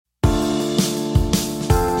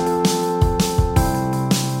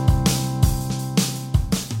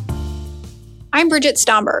I'm Bridget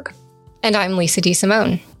Stomberg. And I'm Lisa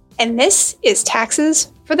DeSimone. And this is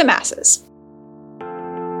Taxes for the Masses.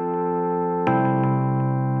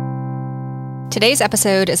 Today's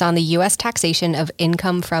episode is on the U.S. taxation of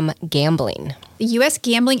income from gambling. The U.S.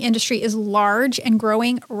 gambling industry is large and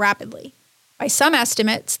growing rapidly. By some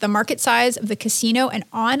estimates, the market size of the casino and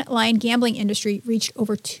online gambling industry reached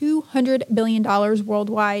over $200 billion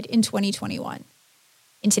worldwide in 2021.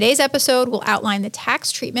 In today's episode, we'll outline the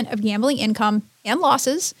tax treatment of gambling income and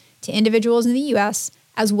losses to individuals in the U.S.,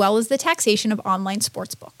 as well as the taxation of online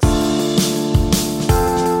sportsbooks.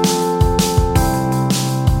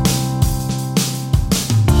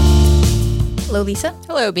 Hello, Lisa.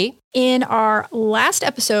 Hello, B. In our last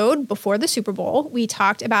episode before the Super Bowl, we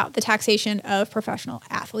talked about the taxation of professional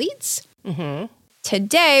athletes. Mm-hmm.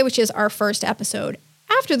 Today, which is our first episode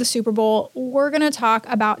after the Super Bowl, we're going to talk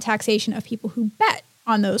about taxation of people who bet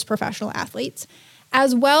on those professional athletes,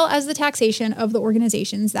 as well as the taxation of the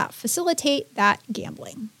organizations that facilitate that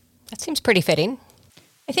gambling. That seems pretty fitting.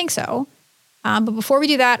 I think so. But before we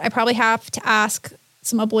do that, I probably have to ask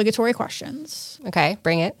some obligatory questions. Okay,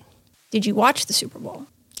 bring it. Did you watch the Super Bowl?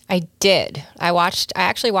 I did. I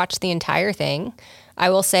actually watched the entire thing. I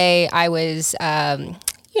will say I was,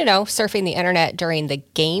 surfing the internet during the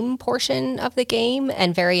game portion of the game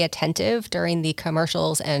and very attentive during the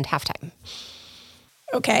commercials and halftime.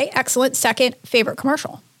 Okay, excellent. Second, favorite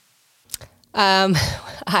commercial?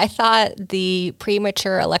 I thought the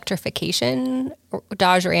premature electrification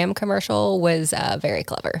Dodge Ram commercial was very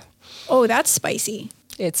clever. Oh, that's spicy.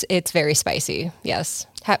 It's very spicy, yes.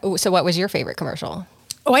 So what was your favorite commercial?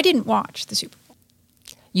 Oh, I didn't watch the Super Bowl.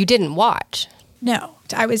 You didn't watch? No.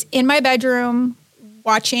 I was in my bedroom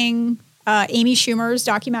watching Amy Schumer's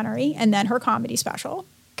documentary and then her comedy special.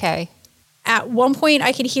 Okay. At one point,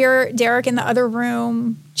 I could hear Derek in the other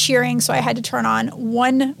room cheering, so I had to turn on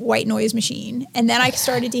one white noise machine. And then I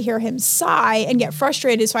started to hear him sigh and get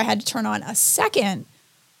frustrated, so I had to turn on a second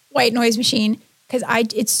white noise machine because I'm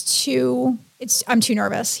too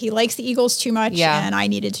nervous. He likes the Eagles too much, and I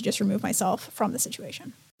needed to just remove myself from the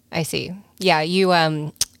situation. I see. Yeah,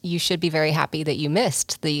 you should be very happy that you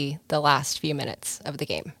missed the last few minutes of the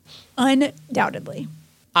game. Undoubtedly.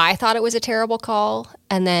 I thought it was a terrible call.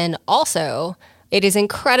 And then also, it is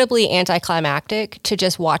incredibly anticlimactic to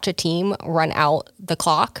just watch a team run out the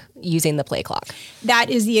clock using the play clock. That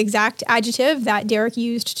is the exact adjective that Derek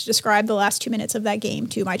used to describe the last 2 minutes of that game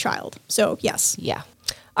to my child. So, yes. Yeah.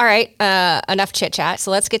 All right. Enough chit chat. So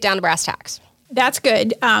let's get down to brass tacks. That's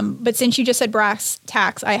good. But since you just said brass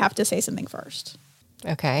tacks, I have to say something first.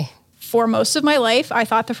 Okay. For most of my life, I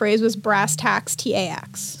thought the phrase was brass tacks,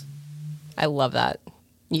 TAX. I love that.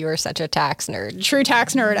 You are such a tax nerd. True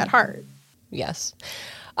tax nerd at heart. Yes.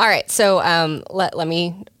 All right. So let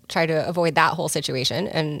me try to avoid that whole situation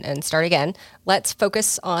and start again. Let's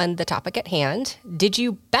focus on the topic at hand. Did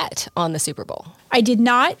you bet on the Super Bowl? I did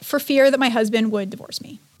not, for fear that my husband would divorce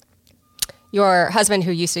me. Your husband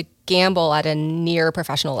who used to gamble at a near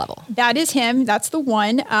professional level. That is him. That's the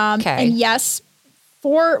one. Okay. And yes,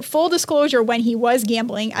 for full disclosure, when he was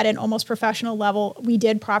gambling at an almost professional level, we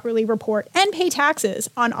did properly report and pay taxes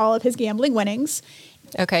on all of his gambling winnings.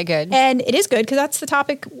 Okay, good. And it is good because that's the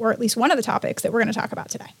topic, or at least one of the topics that we're going to talk about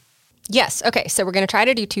today. Yes. Okay. So we're going to try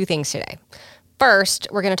to do two things today. First,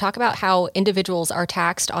 we're going to talk about how individuals are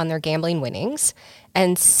taxed on their gambling winnings.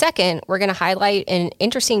 And second, we're going to highlight an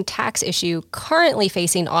interesting tax issue currently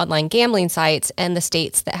facing online gambling sites and the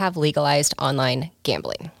states that have legalized online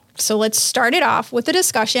gambling. So let's start it off with a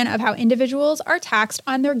discussion of how individuals are taxed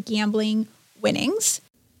on their gambling winnings.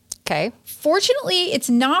 Okay. Fortunately, it's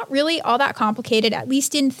not really all that complicated, at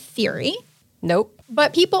least in theory. Nope.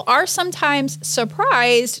 But people are sometimes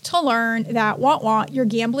surprised to learn that your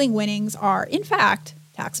gambling winnings are, in fact,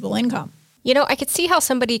 taxable income. You know, I could see how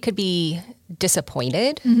somebody could be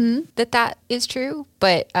disappointed that is true,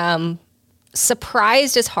 but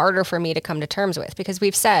surprised is harder for me to come to terms with because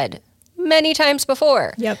we've said many times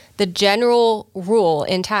before. Yep. The general rule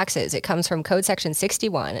in taxes, it comes from Code Section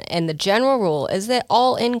 61, and the general rule is that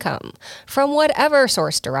all income from whatever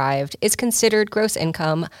source derived is considered gross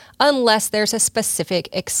income unless there's a specific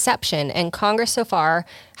exception. And Congress so far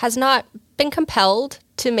has not been compelled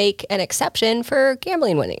to make an exception for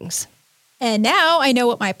gambling winnings. And now I know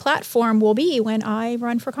what my platform will be when I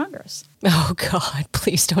run for Congress. Oh, God,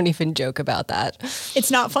 please don't even joke about that.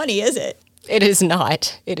 It's not funny, is it? It is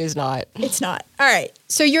not. It is not. It's not. All right.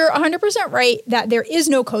 So you're 100% right that there is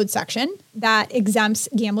no code section that exempts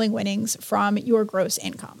gambling winnings from your gross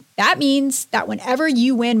income. That means that whenever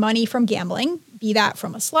you win money from gambling, be that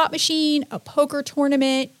from a slot machine, a poker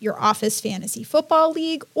tournament, your office fantasy football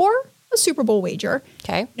league, or a Super Bowl wager,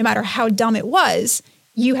 Okay. no matter how dumb it was,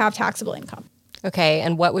 you have taxable income. Okay.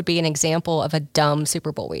 And what would be an example of a dumb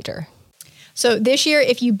Super Bowl wager? So this year,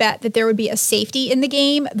 if you bet that there would be a safety in the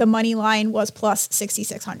game, the money line was plus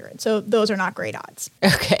 6,600. So those are not great odds.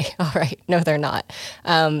 Okay. All right. No, they're not.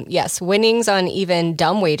 Yes. Winnings on even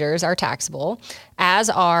dumb wagers are taxable, as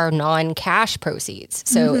are non-cash proceeds.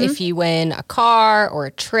 So if you win a car or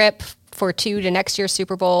a trip to next year's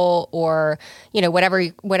Super Bowl, or,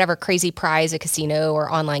 whatever crazy prize a casino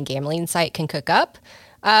or online gambling site can cook up,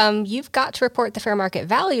 you've got to report the fair market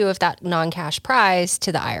value of that non-cash prize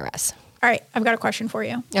to the IRS. All right, I've got a question for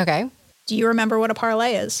you. Okay. Do you remember what a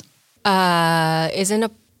parlay is?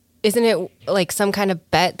 Isn't it like some kind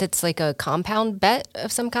of bet that's like a compound bet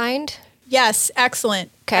of some kind? Yes,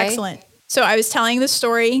 excellent. Okay. Excellent. So I was telling this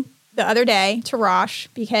story the other day to Rosh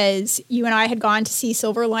because you and I had gone to see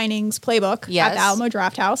Silver Linings Playbook at the Alamo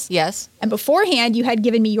Draft House. Yes. And beforehand, you had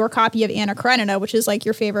given me your copy of Anna Karenina, which is like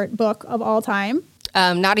your favorite book of all time.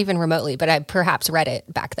 Not even remotely, but I perhaps read it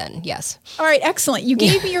back then. Yes. All right, excellent. You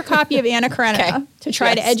gave me your copy of Anna Karenina to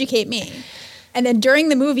try to educate me. And then during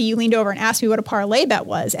the movie, you leaned over and asked me what a parlay bet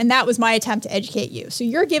was. And that was my attempt to educate you. So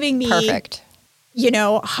you're giving me, perfect,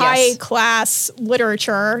 high class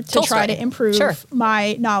literature to try to improve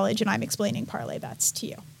my knowledge. And I'm explaining parlay bets to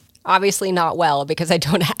you. Obviously not well, because I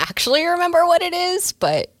don't actually remember what it is,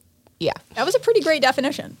 but yeah. That was a pretty great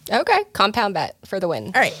definition. Okay. Compound bet for the win.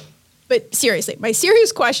 All right. But seriously, my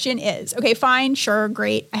serious question is, okay, fine, sure,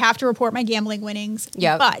 great. I have to report my gambling winnings.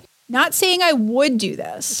 Yeah. But not saying I would do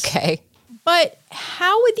this. Okay. But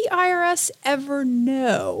how would the IRS ever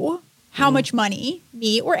know how much money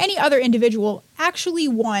me or any other individual actually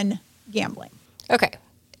won gambling? Okay.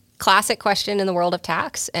 Classic question in the world of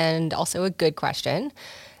tax, and also a good question.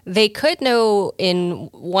 They could know in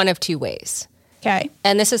one of two ways. Okay.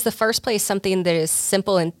 And this is the first place something that is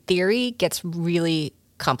simple in theory gets really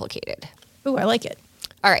complicated. Ooh, I like it.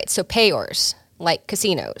 All right. So payors, like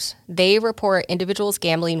casinos, they report individuals'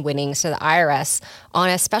 gambling winnings to the IRS on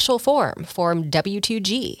a special form, Form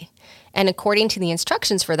W2G. And according to the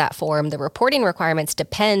instructions for that form, the reporting requirements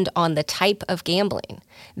depend on the type of gambling,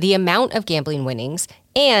 the amount of gambling winnings,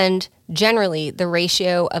 and generally the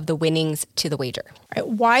ratio of the winnings to the wager. All right.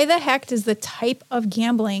 Why the heck does the type of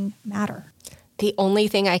gambling matter? The only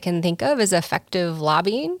thing I can think of is effective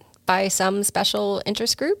lobbying by some special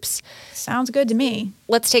interest groups. Sounds good to me.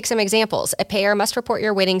 Let's take some examples. A payer must report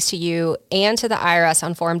your winnings to you and to the IRS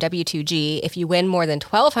on Form W2G if you win more than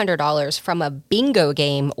 $1,200 from a bingo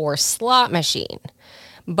game or slot machine.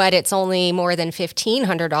 But it's only more than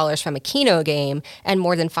 $1,500 from a Keno game and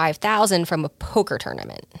more than $5,000 from a poker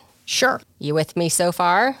tournament. Sure. You with me so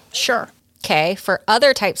far? Sure. Okay, for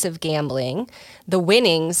other types of gambling, the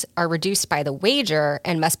winnings are reduced by the wager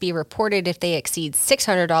and must be reported if they exceed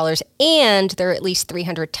 $600 and they're at least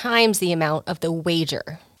 300 times the amount of the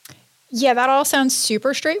wager. Yeah, that all sounds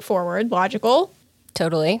super straightforward, logical.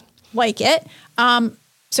 Totally. Like it.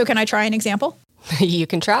 So can I try an example? You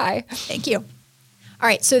can try. Thank you. All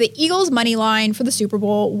right, so the Eagles money line for the Super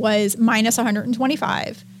Bowl was minus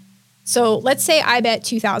 125. So let's say I bet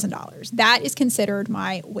 $2,000. That is considered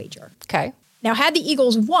my wager. Okay. Now, had the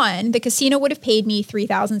Eagles won, the casino would have paid me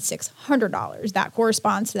 $3,600. That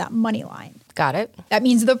corresponds to that money line. Got it. That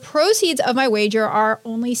means the proceeds of my wager are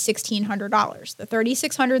only $1,600. The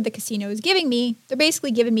 $3,600 the casino is giving me, they're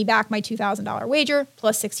basically giving me back my $2,000 wager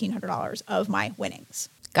plus $1,600 of my winnings.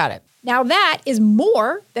 Got it. Now, that is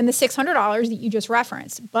more than the $600 that you just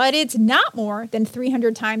referenced, but it's not more than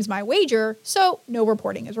 300 times my wager, so no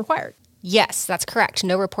reporting is required. Yes, that's correct.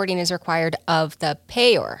 No reporting is required of the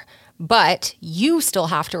payer, but you still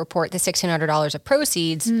have to report the $1,600 of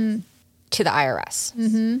proceeds to the IRS.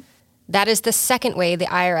 Mm-hmm. That is the second way the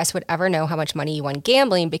IRS would ever know how much money you won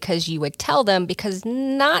gambling, because you would tell them, because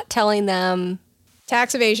not telling them...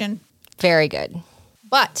 Tax evasion. Very good.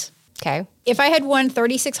 But... Okay. If I had won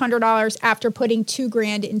 $3,600 after putting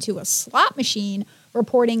 $2,000 into a slot machine,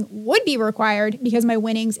 reporting would be required because my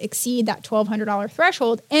winnings exceed that $1,200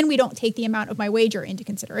 threshold and we don't take the amount of my wager into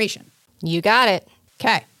consideration. You got it.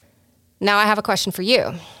 Okay. Now I have a question for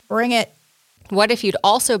you. Bring it. What if you'd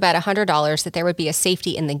also bet $100 that there would be a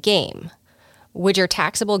safety in the game? Would your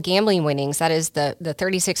taxable gambling winnings, that is the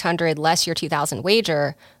 $3,600 less your $2,000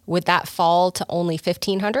 wager, would that fall to only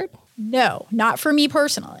 $1,500? No, not for me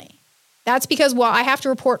personally. That's because while I have to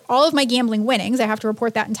report all of my gambling winnings, I have to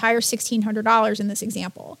report that entire $1,600 in this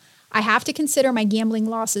example, I have to consider my gambling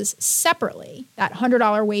losses separately, that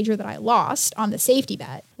 $100 wager that I lost on the safety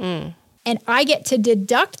bet. And I get to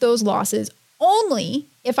deduct those losses only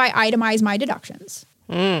if I itemize my deductions.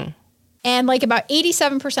 And like about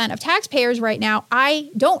 87% of taxpayers right now,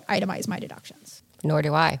 I don't itemize my deductions. Nor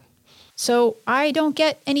do I. So I don't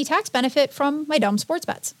get any tax benefit from my dumb sports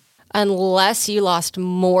bets. Unless you lost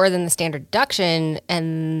more than the standard deduction,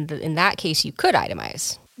 and in that case, you could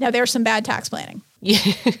itemize. Now, there's some bad tax planning.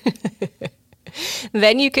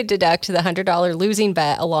 Then you could deduct the $100 losing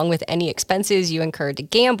bet along with any expenses you incurred to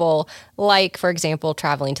gamble, like, for example,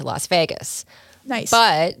 traveling to Las Vegas. Nice.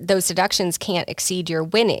 But those deductions can't exceed your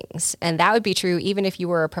winnings, and that would be true even if you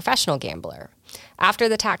were a professional gambler. After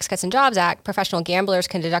the Tax Cuts and Jobs Act, professional gamblers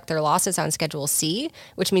can deduct their losses on Schedule C,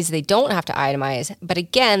 which means they don't have to itemize, but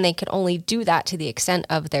again, they can only do that to the extent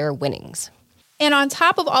of their winnings. And on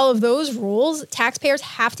top of all of those rules, taxpayers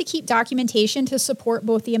have to keep documentation to support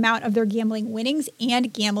both the amount of their gambling winnings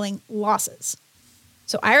and gambling losses.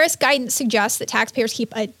 So IRS guidance suggests that taxpayers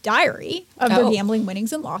keep a diary of their gambling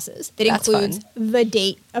winnings and losses that includes the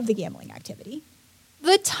date of the gambling activity,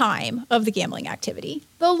 the time of the gambling activity,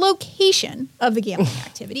 the location of the gambling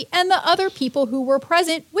activity, and the other people who were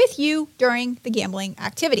present with you during the gambling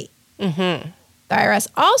activity. Mm-hmm. The IRS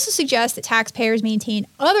also suggests that taxpayers maintain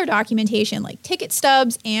other documentation like ticket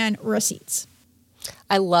stubs and receipts.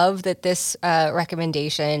 I love that this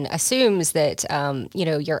recommendation assumes that,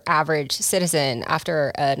 your average citizen,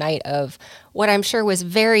 after a night of what I'm sure was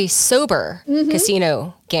very sober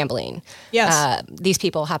casino gambling, these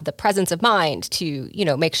people have the presence of mind to,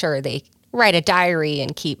 make sure they write a diary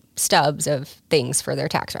and keep stubs of things for their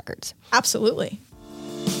tax records. Absolutely.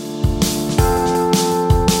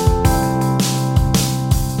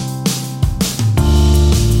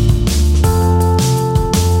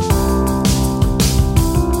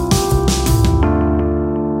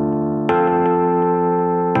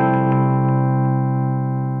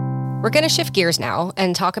 We're going to shift gears now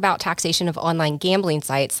and talk about taxation of online gambling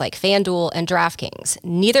sites like FanDuel and DraftKings,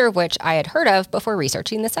 neither of which I had heard of before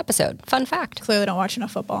researching this episode. Fun fact. Clearly don't watch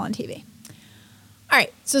enough football on TV. All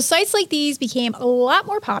right, so sites like these became a lot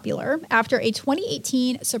more popular after a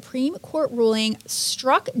 2018 Supreme Court ruling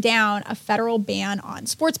struck down a federal ban on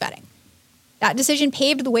sports betting. That decision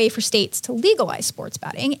paved the way for states to legalize sports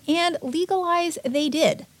betting, and legalize they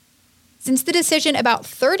did. Since the decision, about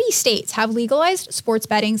 30 states have legalized sports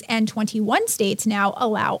betting, and 21 states now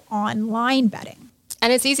allow online betting.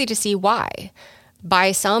 And it's easy to see why.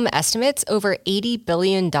 By some estimates, over $80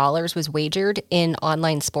 billion was wagered in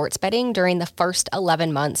online sports betting during the first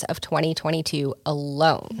 11 months of 2022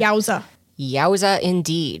 alone. Yowza. Yowza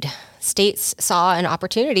indeed. States saw an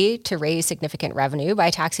opportunity to raise significant revenue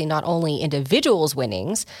by taxing not only individuals'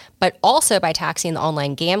 winnings, but also by taxing the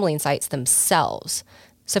online gambling sites themselves.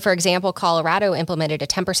 So, for example, Colorado implemented a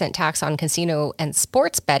 10% tax on casino and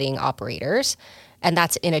sports betting operators, and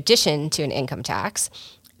that's in addition to an income tax.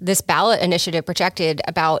 This ballot initiative projected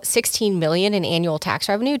about $16 million in annual tax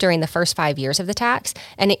revenue during the first 5 years of the tax,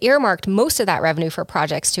 and it earmarked most of that revenue for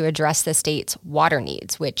projects to address the state's water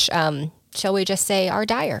needs, which, shall we just say, are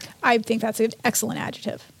dire. I think that's an excellent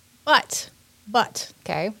adjective. But,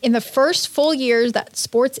 okay, in the first full years that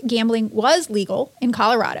sports gambling was legal in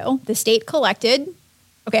Colorado, the state collected,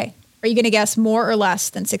 okay, are you going to guess more or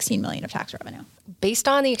less than $16 million of tax revenue? Based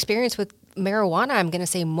on the experience with marijuana, I'm going to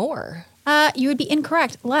say more. You would be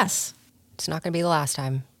incorrect. Less. It's not going to be the last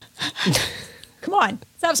time. Come on.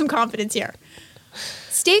 Let's have some confidence here.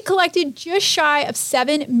 State collected just shy of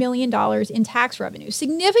 $7 million in tax revenue,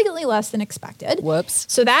 significantly less than expected. Whoops.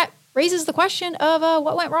 So that raises the question of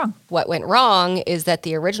what went wrong. What went wrong is that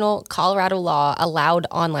the original Colorado law allowed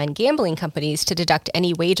online gambling companies to deduct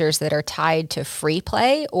any wagers that are tied to free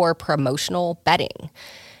play or promotional betting.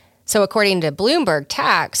 So according to Bloomberg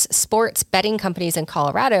Tax, sports betting companies in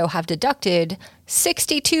Colorado have deducted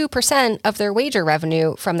 62% of their wager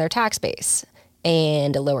revenue from their tax base.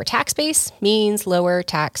 And a lower tax base means lower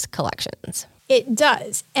tax collections. It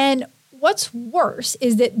does. And what's worse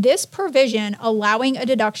is that this provision allowing a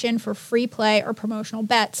deduction for free play or promotional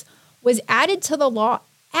bets was added to the law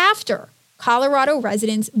after Colorado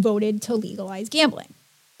residents voted to legalize gambling.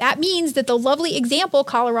 That means that the lovely example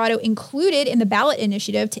Colorado included in the ballot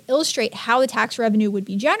initiative to illustrate how the tax revenue would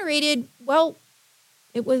be generated, well,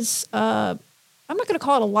 it was, I'm not going to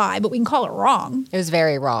call it a lie, but we can call it wrong. It was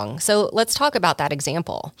very wrong. So let's talk about that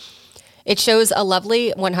example. It shows a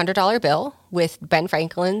lovely $100 bill with Ben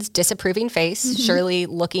Franklin's disapproving face, surely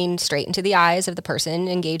looking straight into the eyes of the person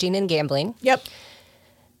engaging in gambling. Yep.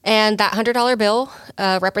 And that $100 bill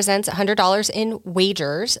represents $100 in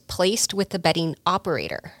wagers placed with the betting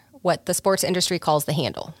operator, what the sports industry calls the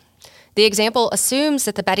handle. The example assumes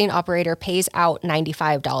that the betting operator pays out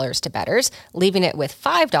 $95 to bettors, leaving it with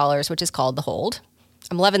 $5, which is called the hold.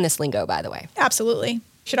 I'm loving this lingo, by the way. Absolutely.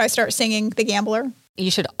 Should I start singing The Gambler?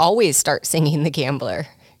 you should always start singing The Gambler.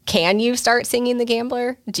 Can you start singing The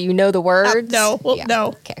Gambler? Do you know the words? No. Well, Yeah. no.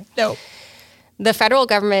 Okay. No. The federal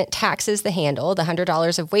government taxes the handle, the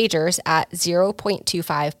 $100 of wagers, at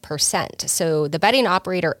 0.25%. So the betting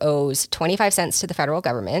operator owes 25 cents to the federal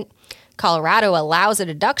government. Colorado allows a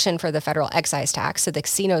deduction for the federal excise tax, so the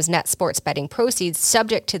casino's net sports betting proceeds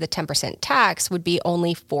subject to the 10% tax would be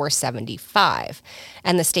only $4.75,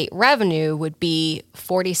 and the state revenue would be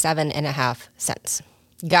 47.5 cents.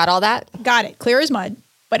 Got all that? Got it. Clear as mud.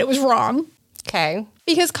 But it was wrong. Okay.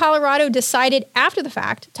 Because Colorado decided after the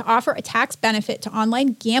fact to offer a tax benefit to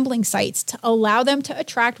online gambling sites to allow them to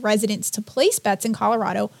attract residents to place bets in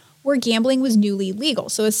Colorado where gambling was newly legal.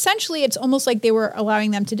 So essentially, it's almost like they were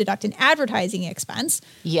allowing them to deduct an advertising expense.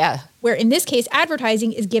 Yeah. Where in this case,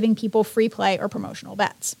 advertising is giving people free play or promotional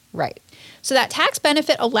bets. Right. So that tax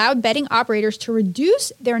benefit allowed betting operators to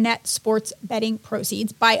reduce their net sports betting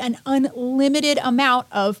proceeds by an unlimited amount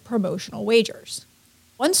of promotional wagers.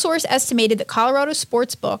 One source estimated that Colorado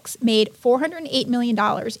sports books made $408 million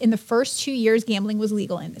in the first 2 years gambling was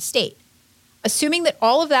legal in the state. Assuming that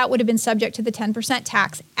all of that would have been subject to the 10%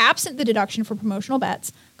 tax, absent the deduction for promotional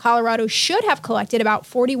bets, Colorado should have collected about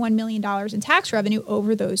 $41 million in tax revenue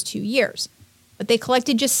over those 2 years. But they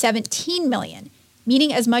collected just $17 million,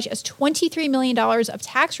 meaning as much as $23 million of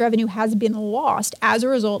tax revenue has been lost as a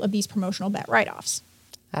result of these promotional bet write-offs.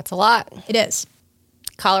 That's a lot. It is.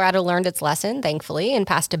 Colorado learned its lesson, thankfully, and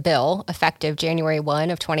passed a bill effective January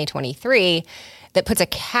 1 of 2023 that puts a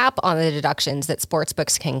cap on the deductions that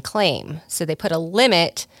sportsbooks can claim. So they put a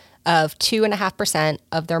limit of 2.5%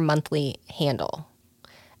 of their monthly handle.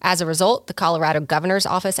 As a result, the Colorado Governor's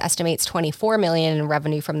Office estimates $24 million in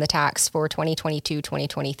revenue from the tax for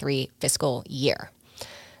 2022-2023 fiscal year.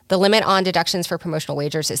 The limit on deductions for promotional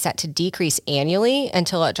wagers is set to decrease annually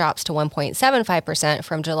until it drops to 1.75%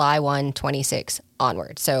 from July 1, 26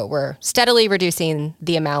 onward. So we're steadily reducing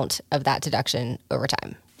the amount of that deduction over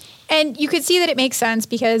time. And you could see that it makes sense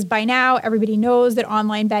because by now everybody knows that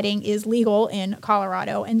online betting is legal in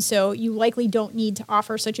Colorado. And so you likely don't need to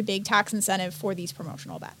offer such a big tax incentive for these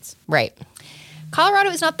promotional bets. Right. Colorado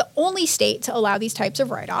is not the only state to allow these types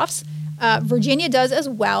of write-offs. Virginia does as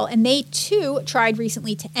well, and they too tried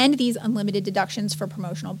recently to end these unlimited deductions for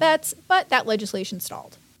promotional bets, but that legislation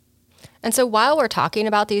stalled. And so while we're talking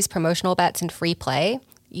about these promotional bets and free play,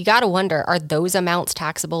 you got to wonder, are those amounts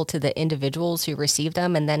taxable to the individuals who receive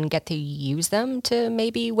them and then get to use them to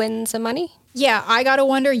maybe win some money? Yeah, I got to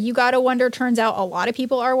wonder. You got to wonder. Turns out a lot of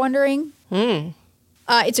people are wondering.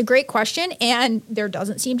 It's a great question, and there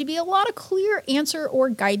doesn't seem to be a lot of clear answer or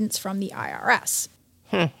guidance from the IRS.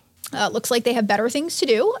 Looks like they have better things to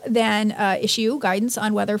do than issue guidance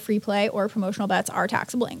on whether free play or promotional bets are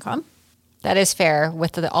taxable income. That is fair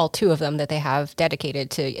with all two of them that they have dedicated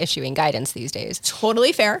to issuing guidance these days.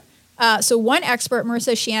 Totally fair. So one expert,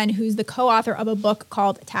 Marissa Shan, who's the co-author of a book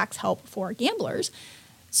called Tax Help for Gamblers,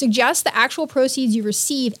 suggests the actual proceeds you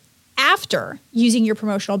receive after using your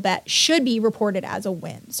promotional bet should be reported as a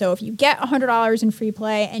win. So if you get $100 in free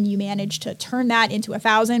play and you manage to turn that into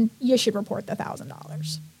 $1,000, you should report the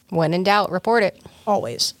 $1,000. When in doubt, report it.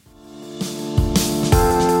 Always.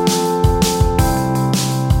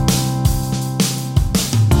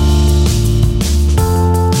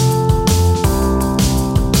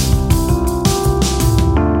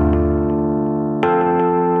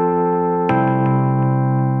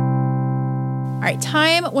 All right,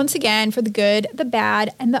 time once again for the good, the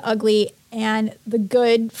bad, and the ugly. And the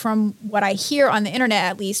good, from what I hear on the internet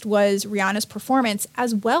at least, was Rihanna's performance,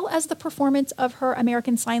 as well as the performance of her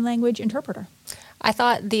American Sign Language interpreter. I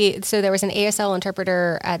thought so there was an ASL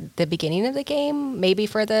interpreter at the beginning of the game, maybe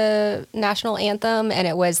for the national anthem, and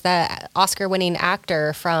it was the Oscar-winning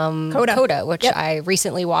actor from Coda, which I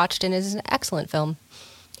recently watched and is an excellent film.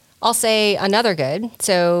 I'll say another good.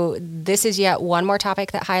 So this is yet one more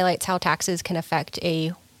topic that highlights how taxes can affect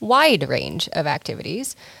a wide range of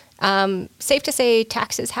activities. Safe to say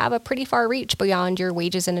taxes have a pretty far reach beyond your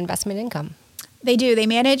wages and investment income. They do. They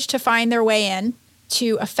manage to find their way in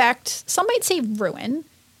to affect, some might say ruin,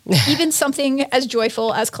 even something as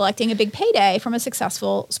joyful as collecting a big payday from a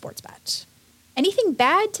successful sports bet. Anything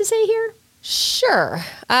bad to say here? Sure.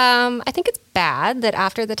 I think it's bad that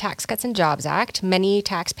after the Tax Cuts and Jobs Act, many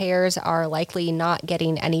taxpayers are likely not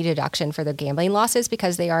getting any deduction for their gambling losses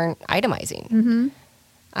because they aren't itemizing. Mm-hmm.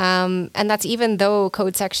 And that's even though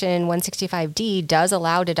Code Section 165D does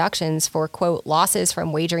allow deductions for, quote, losses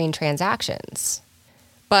from wagering transactions.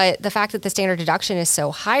 But the fact that the standard deduction is so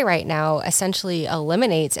high right now essentially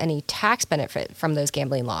eliminates any tax benefit from those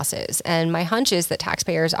gambling losses. And my hunch is that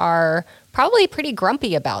taxpayers are probably pretty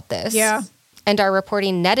grumpy about this. Yeah. and are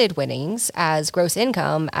reporting netted winnings as gross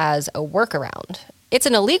income as a workaround. It's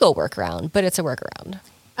an illegal workaround, but it's a workaround.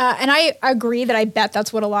 And I agree that I bet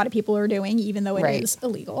that's what a lot of people are doing, even though it is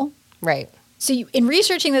illegal. Right. So in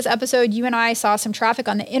researching this episode, you and I saw some traffic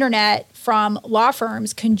on the internet from law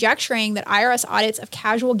firms conjecturing that IRS audits of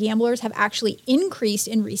casual gamblers have actually increased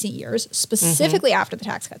in recent years, specifically after the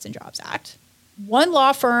Tax Cuts and Jobs Act. One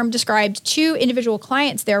law firm described 2 individual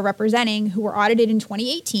clients they're representing who were audited in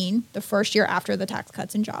 2018, the first year after the Tax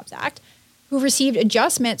Cuts and Jobs Act, who received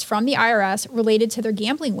adjustments from the IRS related to their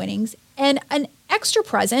gambling winnings and an extra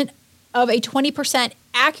present of a 20%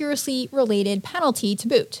 accuracy-related penalty to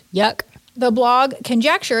boot. Yuck. The blog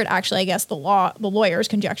conjectured, actually, I guess the lawyers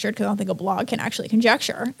conjectured, because I don't think a blog can actually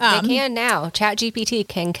conjecture. They can now. ChatGPT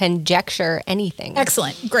can conjecture anything.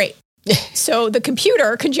 Excellent. Great. So the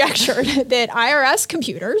computer conjectured that IRS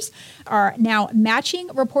computers are now matching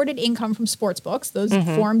reported income from sports books, those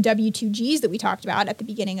Form W-2Gs that we talked about at the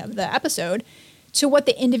beginning of the episode, to what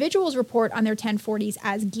the individuals report on their 1040s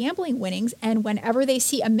as gambling winnings. And whenever they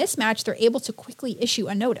see a mismatch, they're able to quickly issue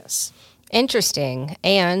a notice. Interesting,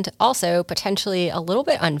 and also potentially a little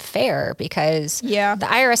bit unfair because the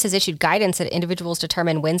IRS has issued guidance that individuals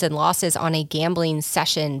determine wins and losses on a gambling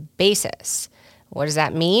session basis. What does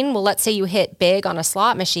that mean? Well, let's say you hit big on a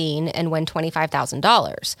slot machine and win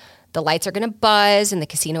 $25,000. The lights are going to buzz and the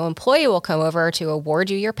casino employee will come over to award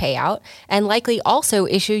you your payout and likely also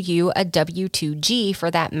issue you a W-2G for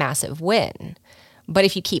that massive win. But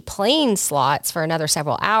if you keep playing slots for another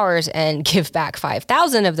several hours and give back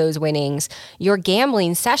 5,000 of those winnings, your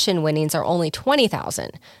gambling session winnings are only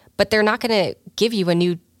 20,000. But they're not going to give you a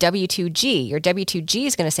new W-2G. Your W-2G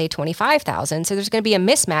is going to say 25,000. So there's going to be a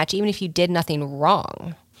mismatch even if you did nothing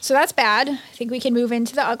wrong. So that's bad. I think we can move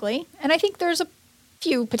into the ugly. And I think there's a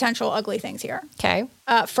few potential ugly things here. Okay.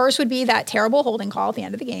 First would be that terrible holding call at the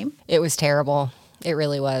end of the game. It was terrible. It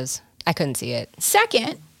really was. I couldn't see it.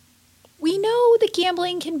 Second, we know that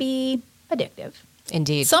gambling can be addictive.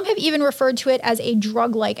 Indeed. Some have even referred to it as a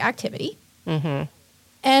drug-like activity. Mm-hmm.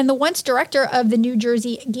 And the once director of the New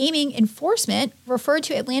Jersey Gaming Enforcement referred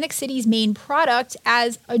to Atlantic City's main product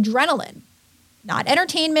as adrenaline. Not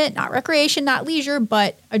entertainment, not recreation, not leisure,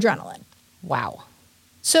 but adrenaline. Wow.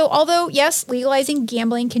 So although, yes, legalizing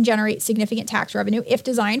gambling can generate significant tax revenue if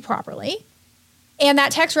designed properly, and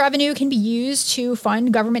that tax revenue can be used to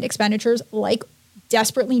fund government expenditures like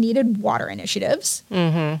desperately needed water initiatives,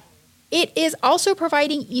 it is also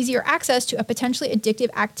providing easier access to a potentially addictive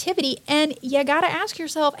activity. And you got to ask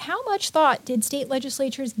yourself, how much thought did state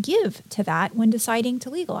legislatures give to that when deciding to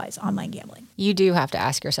legalize online gambling? You do have to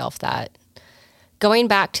ask yourself that. Going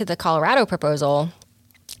back to the Colorado proposal,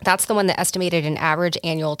 that's the one that estimated an average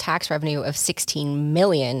annual tax revenue of $16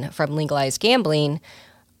 million from legalized gambling.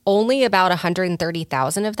 Only about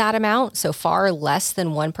 $130,000 of that amount, so far less than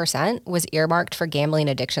 1%, was earmarked for gambling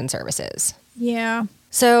addiction services. Yeah.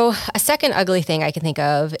 So a second ugly thing I can think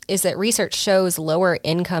of is that research shows lower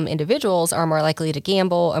income individuals are more likely to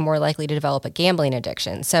gamble and more likely to develop a gambling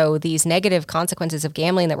addiction. So these negative consequences of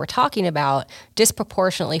gambling that we're talking about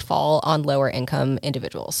disproportionately fall on lower income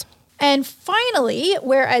individuals. And finally,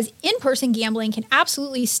 whereas in-person gambling can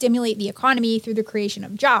absolutely stimulate the economy through the creation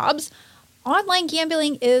of jobs, online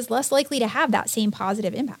gambling is less likely to have that same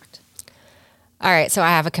positive impact. All right, so I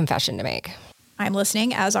have a confession to make. I'm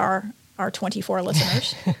listening, as are our 24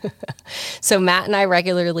 listeners. So Matt and I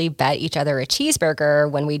regularly bet each other a cheeseburger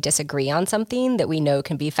when we disagree on something that we know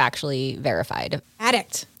can be factually verified.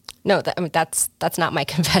 Addict. No, that's not my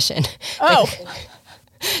confession. Oh.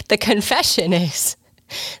 The confession is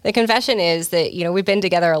that, we've been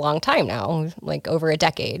together a long time now, like over a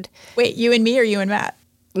decade. Wait, you and me or you and Matt?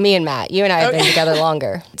 Me and Matt. You and I have been together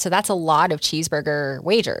longer. So that's a lot of cheeseburger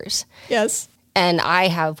wagers. Yes. And I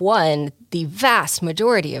have won the vast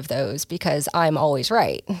majority of those because I'm always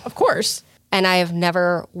right. Of course. And I have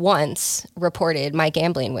never once reported my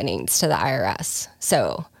gambling winnings to the IRS.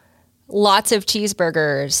 So lots of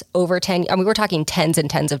cheeseburgers over we're talking tens and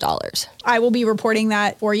tens of dollars. I will be reporting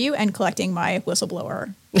that for you and collecting my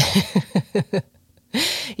whistleblower.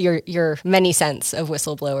 your many cents of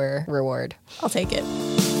whistleblower reward. I'll take it.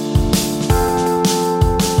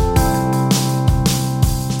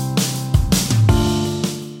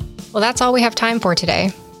 Well, that's all we have time for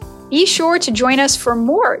today. Be sure to join us for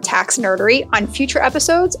more tax nerdery on future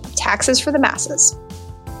episodes of Taxes for the Masses.